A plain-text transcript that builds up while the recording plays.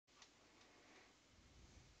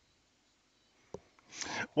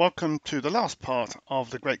Welcome to the last part of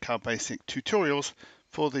the Great Cow Basic tutorials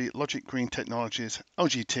for the Logic Green Technologies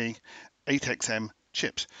LGT8XM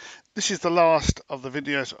chips. This is the last of the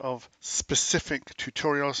videos of specific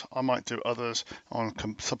tutorials. I might do others on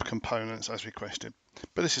subcomponents as requested,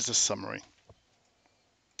 but this is a summary.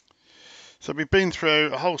 So we've been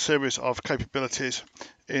through a whole series of capabilities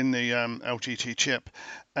in the LGT chip,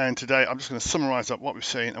 and today I'm just going to summarize up what we've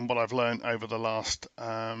seen and what I've learned over the last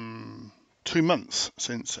 2 months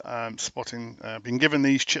since been given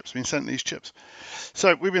these chips, been sent these chips.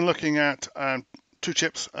 So we've been looking at two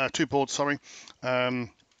boards, nano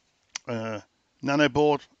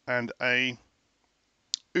board and a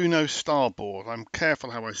Uno style board. I'm careful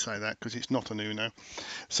how I say that because it's not an Uno.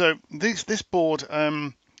 So this board,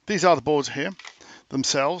 these are the boards here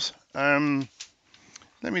themselves. Let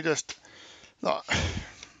me just look.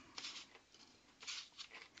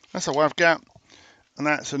 That's a WAV-gap and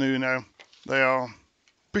that's an Uno. They are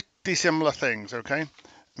pretty similar things, okay?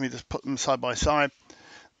 Let me just put them side by side.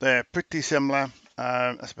 They're pretty similar.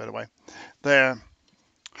 That's a better way. They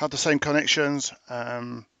have the same connections.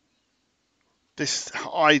 I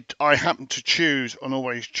happen to choose and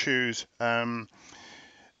always choose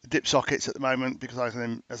dip sockets at the moment because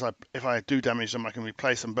if I do damage them, I can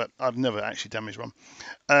replace them. But I've never actually damaged one.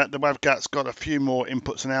 The WAV-gap's got a few more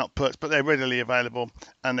inputs and outputs, but they're readily available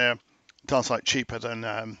and they're darn sight cheaper than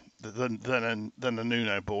the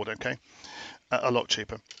Uno board, okay? A lot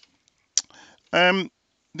cheaper.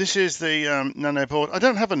 This is the nano board. I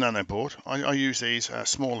don't have a nano board. I use these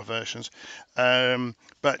smaller versions,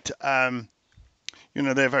 but you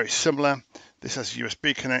know, they're very similar. This has a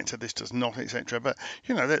USB connector. This does not, etc. But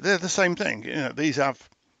you know, they're the same thing. You know, these have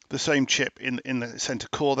the same chip in the center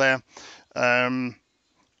core there, and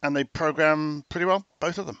they program pretty well,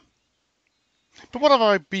 both of them. But what have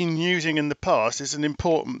I been using in the past is an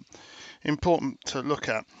important to look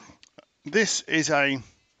at. This is a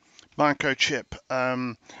microchip,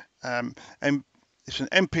 and it's an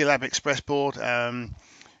MP Lab Express board.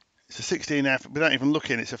 It's a 16F. Without even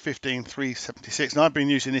looking, it's a 15376, and I've been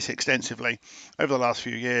using this extensively over the last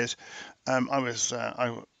few years.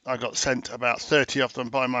 I got sent about 30 of them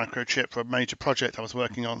by Microchip for a major project I was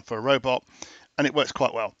working on for a robot, and it works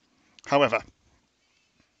quite well. However,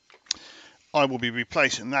 I will be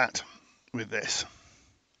replacing that with this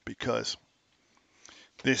because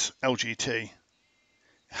this LGT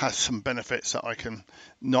has some benefits that I can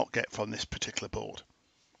not get from this particular board.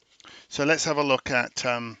 So let's have a look at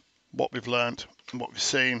what we've learned and what we've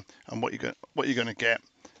seen and what you're going to get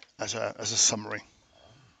as a summary.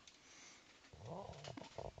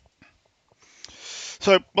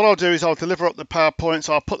 So what I'll do is I'll deliver up the PowerPoints.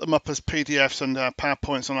 I'll put them up as PDFs and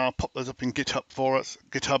PowerPoints, and I'll pop those up in GitHub for us,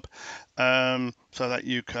 so that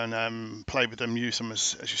you can play with them, use them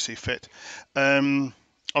as you see fit. I'll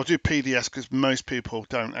do PDFs because most people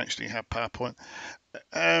don't actually have PowerPoint.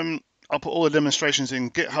 I'll put all the demonstrations in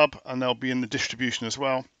GitHub, and they'll be in the distribution as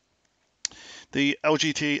well. The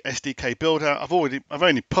LGT SDK builder, I've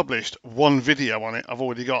only published one video on it. I've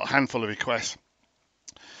already got a handful of requests.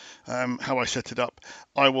 How I set it up,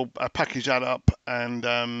 I will package that up and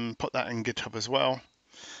put that in GitHub as well.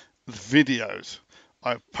 The videos,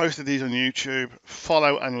 I've posted these on YouTube.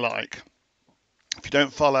 Follow and like. If you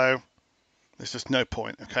don't follow, there's just no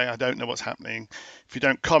point, okay? I don't know what's happening. If you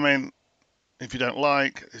don't comment, if you don't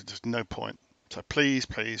like, there's just no point. So please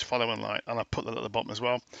follow and like, and I'll put that at the bottom as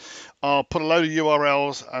well. I'll put a load of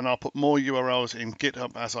URLs, and I'll put more URLs in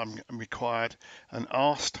GitHub as I'm required and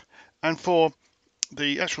asked. And for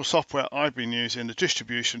the actual software I've been using, the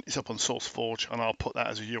distribution, is up on SourceForge, and I'll put that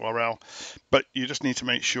as a URL. But you just need to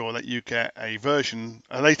make sure that you get a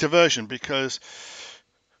later version, because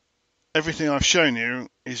everything I've shown you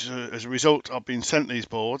is as a result I've been sent these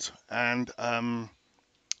boards, and I've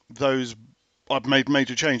made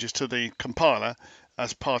major changes to the compiler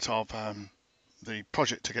as part of the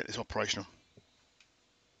project to get this operational.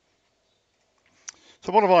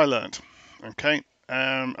 So what have I learned? Okay,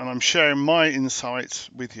 and I'm sharing my insights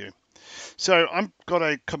with you. So I've got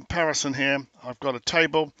a comparison here. I've got a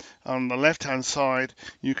table on the left-hand side.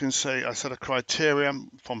 You can see a set of criteria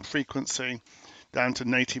from frequency down to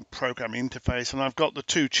native programming interface, and I've got the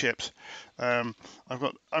two chips. I've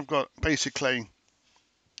got basically.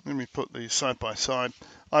 Let me put these side by side.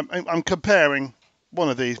 I'm comparing one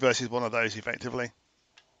of these versus one of those effectively.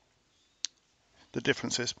 The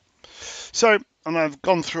differences. So, and I've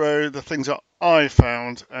gone through the things that I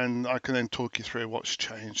found, and I can then talk you through what's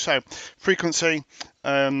changed. So, frequency,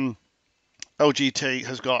 LGT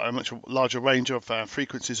has got a much larger range of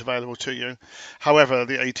frequencies available to you. However,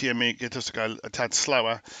 the ATME, it does go a tad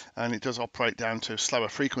slower, and it does operate down to slower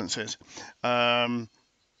frequencies.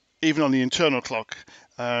 even on the internal clock,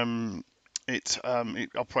 it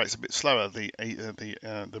operates a bit slower, the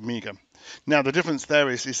Amiga. Now the difference there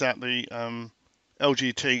is that the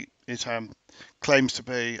LGT claims to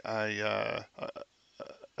be a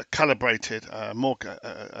calibrated,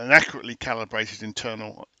 an accurately calibrated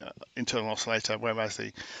internal oscillator, whereas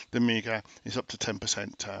the Amiga is up to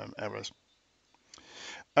 10% errors.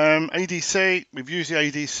 ADC, we've used the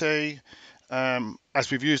ADC. As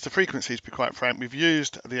we've used the frequencies, to be quite frank, we've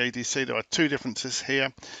used the ADC. There are two differences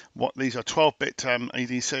here. These are 12-bit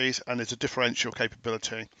ADCs, and there's a differential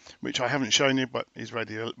capability, which I haven't shown you, but is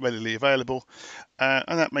readily available,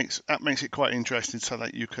 and that makes it quite interesting, so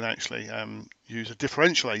that you can actually use a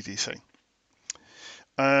differential ADC.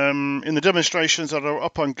 In the demonstrations that are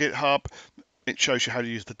up on GitHub, it shows you how to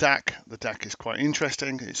use the DAC. The DAC is quite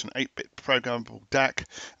interesting. It's an 8-bit programmable DAC,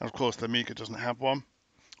 and of course the Amiga doesn't have one.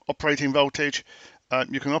 Operating voltage,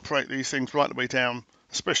 you can operate these things right the way down,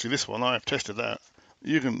 especially this one. I have tested that.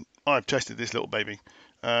 I've tested this little baby,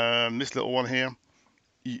 this little one here,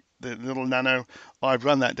 the little Nano. I've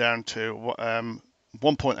run that down to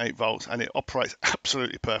 1.8 volts, and it operates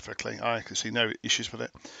absolutely perfectly. I can see no issues with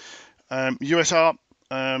it. USR,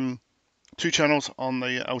 2 channels on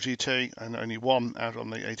the LGT and only 1 out on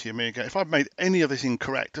the AT Amiga. If I've made any of this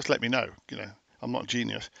incorrect, just let me know. I'm not a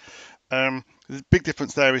genius. The big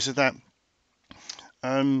difference there is that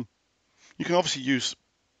you can obviously use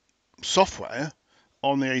software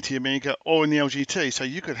on the AT Amiga or in the LGT, so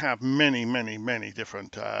you could have many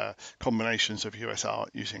different combinations of USR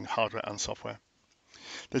using hardware and software.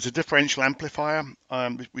 There's a differential amplifier,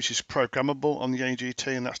 which is programmable on the AGT,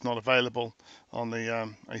 and that's not available on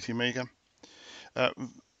the AT Amiga.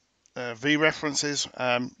 V references,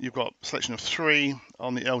 you've got a selection of 3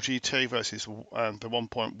 on the LGT versus the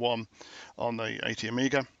 1.1 on the AT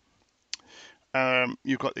Amiga.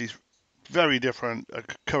 You've got these very different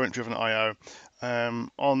current-driven I/O.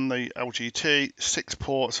 On the LGT, 6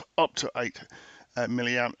 ports up to 80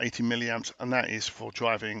 milliamps, and that is for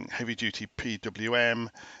driving heavy-duty PWM.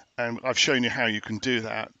 And I've shown you how you can do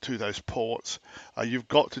that to those ports. You've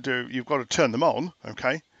got to turn them on,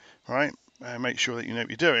 okay, right? Make sure that you know what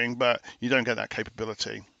you're doing, but you don't get that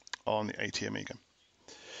capability on the AT Amiga.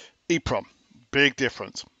 EEPROM, big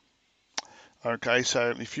difference. Okay,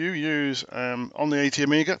 so if you use on the AT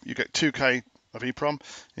Amiga, you get 2K of EEPROM.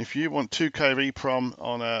 If you want 2K of EEPROM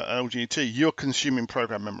on a LGT, you're consuming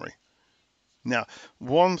program memory. Now,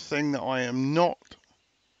 one thing that I am not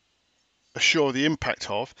sure of the impact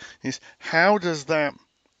of is how does that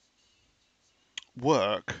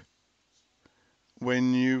work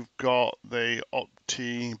when you've got the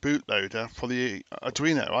Opti bootloader for the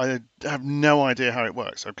Arduino. I have no idea how it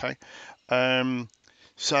works, okay?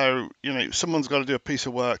 So, someone's got to do a piece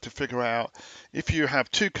of work to figure out if you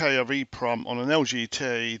have 2K of EEPROM on an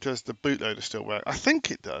LGT, does the bootloader still work? I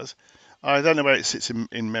think it does. I don't know where it sits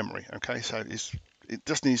in memory, okay? So it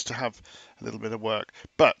just needs to have a little bit of work.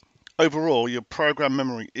 But overall, your program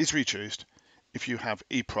memory is reduced if you have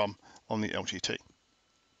EEPROM on the LGT.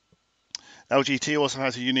 LGT also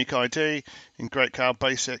has a unique ID. In Great Cow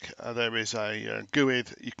Basic, there is a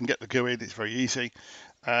GUID. You can get the GUID, it's very easy.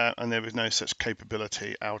 And there is no such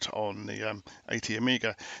capability out on the AT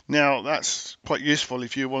Amiga. Now, that's quite useful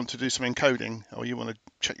if you want to do some encoding or you want to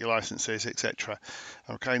check your licenses, etc.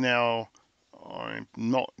 Okay, now I'm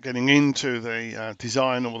not getting into the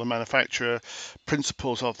design or the manufacturer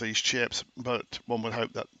principles of these chips, but one would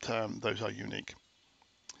hope that those are unique.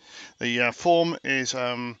 The form is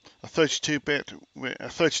a 32-bit, a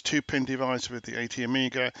 32-pin device with the AT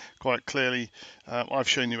Amiga. Quite clearly, I've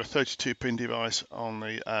shown you a 32-pin device on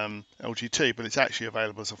the LGT, but it's actually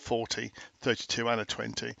available as a 40, 32, and a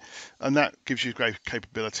 20, and that gives you great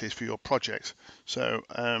capabilities for your projects. So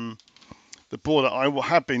the board that I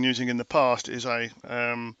have been using in the past is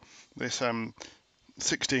this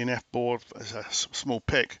 16F board as a small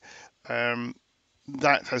PIC.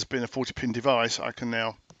 That has been a 40-pin device. I can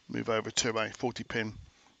now move over to a 40-pin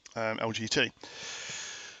LGT.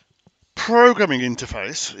 Programming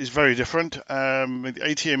interface is very different. With the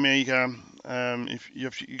AT Amiga,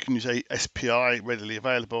 you can use a SPI readily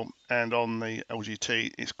available, and on the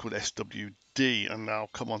LGT it's called SWD, and I'll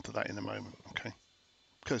come on to that in a moment, okay?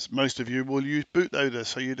 Because most of you will use bootloaders,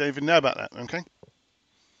 so you don't even know about that, okay?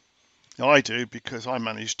 Now, I do, because I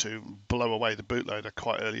managed to blow away the bootloader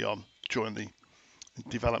quite early on during the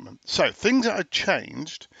development. So things that have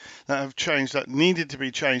changed that needed to be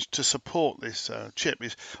changed to support this chip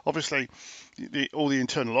is obviously all the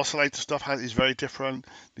internal oscillator stuff is very different.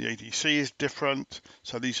 The ADC is different.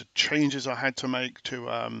 So these are changes I had to make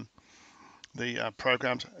to the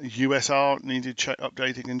programs. USR needed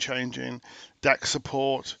updating and changing, DAC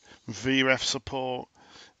support, VREF support,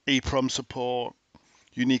 EEPROM support,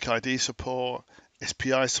 unique ID support,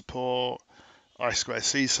 SPI support,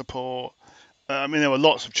 I2C support. I mean, there were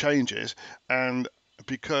lots of changes, and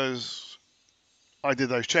because I did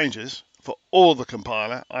those changes for all the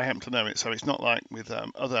compiler, I happen to know it. So it's not like with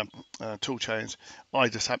other tool chains, I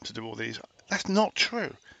just happen to do all these. That's not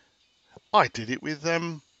true. I did it with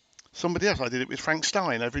somebody else. I did it with Frank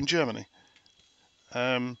Stein over in Germany.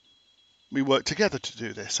 We worked together to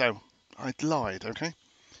do this, so I lied, okay?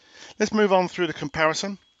 Let's move on through the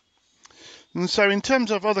comparison. And so in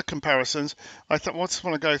terms of other comparisons, I just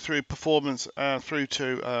want to go through performance through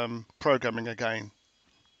to programming again.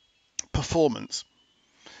 Performance.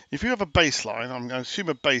 If you have a baseline, I'm going to assume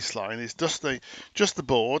a baseline is just the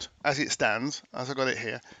board as it stands, as I got it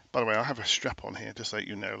here. By the way, I have a strap on here just so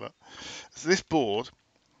you know. Look, so this board,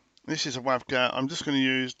 this is a WAVGAT. I'm just going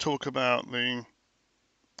to talk about the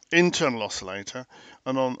internal oscillator,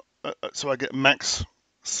 and on so I get max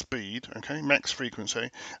speed, okay, max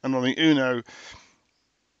frequency, and on the Uno,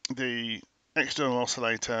 the external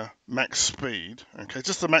oscillator max speed, okay,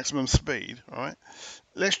 just the maximum speed, all right.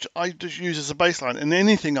 I just use as a baseline, and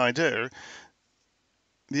anything I do,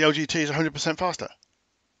 the LGT is 100% faster.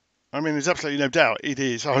 I mean, there's absolutely no doubt it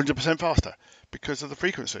is 100% faster because of the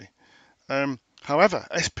frequency. However,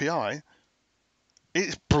 SPI,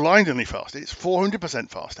 it's blindingly fast. It's 400%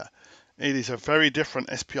 faster. It is a very different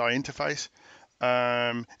SPI interface.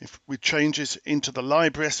 With changes into the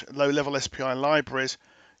libraries, low-level SPI libraries,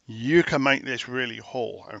 you can make this really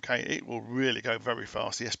haul. Okay, it will really go very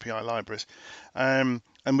fast. The SPI libraries, and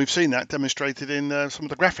we've seen that demonstrated in some of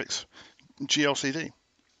the graphics, GLCD.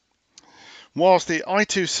 Whilst the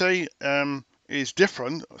I2C is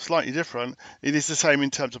different, slightly different, it is the same in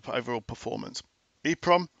terms of overall performance.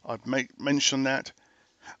 EEPROM, I've mentioned that,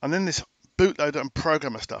 and then this bootloader and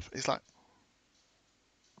programmer stuff. It's like,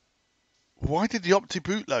 why did the Opti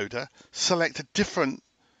bootloader select a different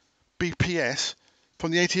BPS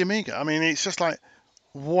from the AT Amiga? I mean, it's just like,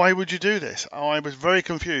 why would you do this? I was very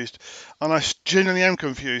confused, and I genuinely am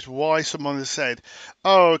confused why someone has said,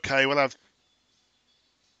 oh, okay, we'll have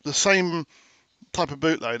the same type of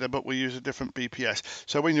bootloader, but we use a different BPS.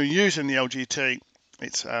 So when you're using the LGT,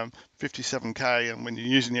 it's 57K, and when you're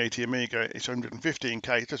using the AT Amiga, it's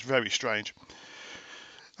 115K. It's just very strange.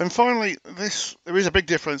 And finally, there is a big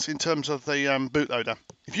difference in terms of the bootloader.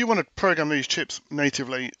 If you want to program these chips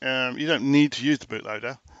natively, you don't need to use the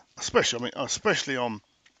bootloader, especially on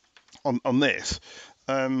this.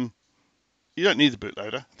 You don't need the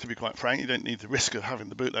bootloader, to be quite frank. You don't need the risk of having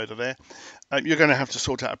the bootloader there. You're going to have to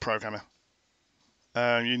sort out a programmer.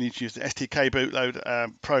 You need to use the STK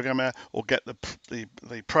bootloader programmer, or get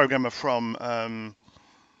the programmer from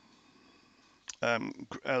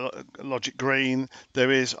Logic Green.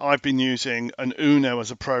 I've been using an Uno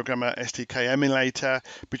as a programmer, STK emulator,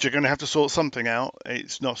 but you're going to have to sort something out.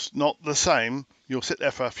 It's not the same. You'll sit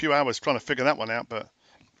there for a few hours trying to figure that one out, but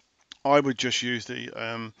I would just use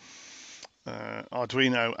the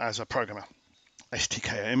Arduino as a programmer,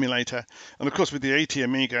 STK emulator. And of course, with the AT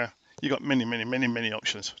Amiga, you got many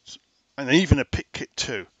options, and even a PIC kit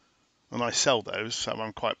too. And I sell those, so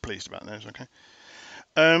I'm quite pleased about those. Okay.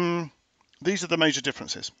 These are the major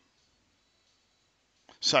differences.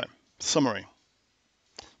 So, summary.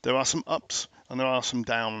 There are some ups and there are some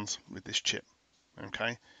downs with this chip.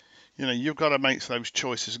 Okay. You've got to make those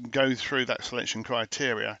choices and go through that selection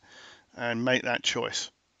criteria and make that choice.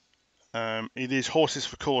 It is horses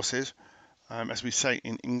for courses, as we say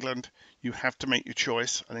in England. You have to make your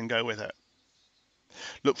choice and then go with it.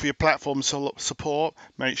 Look for your platform support.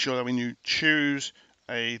 Make sure that when you choose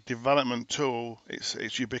a development tool,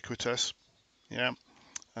 it's ubiquitous. Yeah.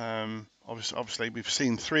 Obviously, we've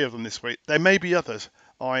seen 3 of them this week. There may be others.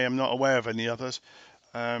 I am not aware of any others,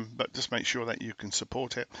 but just make sure that you can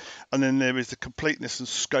support it. And then there is the completeness and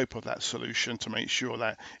scope of that solution to make sure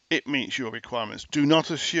that it meets your requirements. Do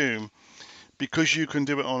not assume because you can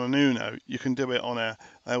do it on an Uno, you can do it on a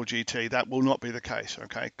LGT. That will not be the case,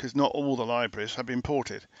 okay? Because not all the libraries have been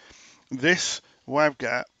ported. This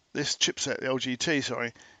WAVGAT, this chipset, the LGT,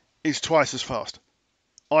 sorry, is twice as fast.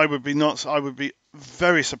 I would be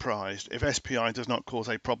very surprised if SPI does not cause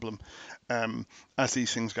a problem as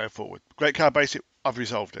these things go forward. Great Cow Basic, I've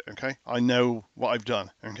resolved it, okay? I know what I've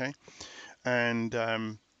done, okay? And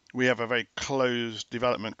we have a very closed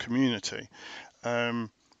development community.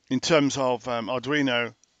 In terms of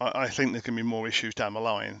Arduino, I think there can be more issues down the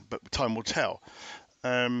line, but time will tell.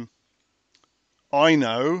 I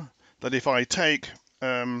know that if I take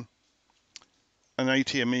an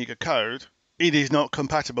AT Amiga code, It is not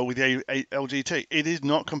compatible with the LGT. It is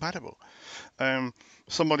not compatible.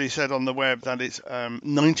 Somebody said on the web that it's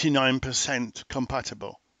 99%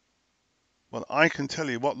 compatible. Well, I can tell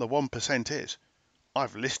you what the 1% is.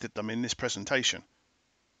 I've listed them in this presentation.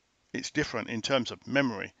 It's different in terms of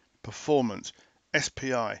memory, performance,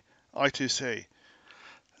 SPI, I2C,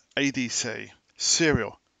 ADC,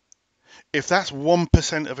 serial. If that's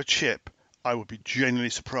 1% of a chip, I would be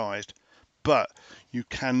genuinely surprised. But you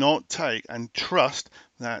cannot take and trust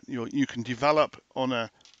that you can develop on a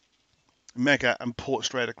mega and port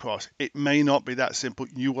straight across. It may not be that simple.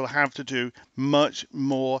 You will have to do much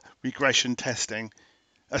more regression testing,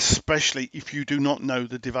 especially if you do not know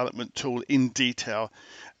the development tool in detail,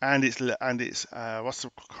 and it's what's the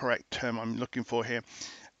correct term I'm looking for here,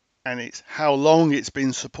 and it's how long it's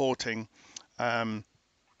been supporting that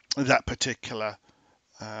particular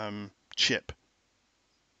chip.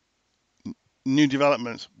 New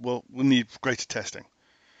developments will need greater testing.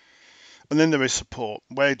 And then there is support.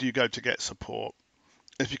 Where do you go to get support?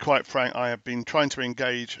 To be quite frank, I have been trying to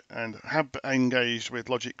engage and have engaged with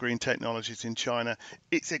Logic Green Technologies in China.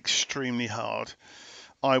 It's extremely hard.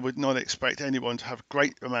 I would not expect anyone to have a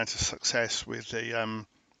great amount of success with the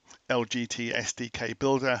LGT SDK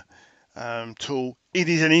Builder tool. It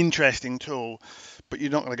is an interesting tool, but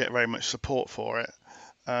you're not going to get very much support for it.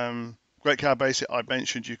 Great Cloud Basic, I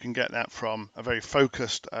mentioned you can get that from a very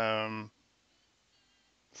focused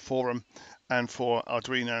forum, and for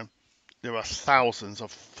Arduino, there are thousands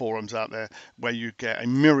of forums out there where you get a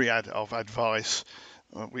myriad of advice,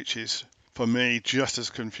 which is, for me, just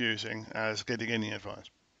as confusing as getting any advice.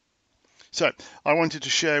 So I wanted to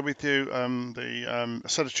share with you a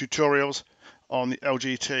set of tutorials on the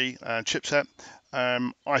LGT chipset.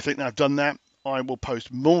 I think I've done that. I will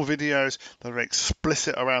post more videos that are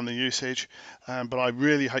explicit around the usage, but I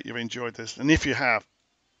really hope you've enjoyed this. And if you have,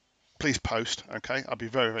 please post, okay? I'll be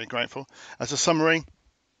very, very grateful. As a summary,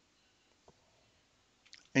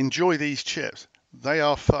 enjoy these chips. They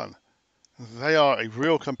are fun. They are a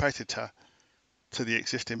real competitor to the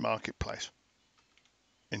existing marketplace.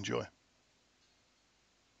 Enjoy.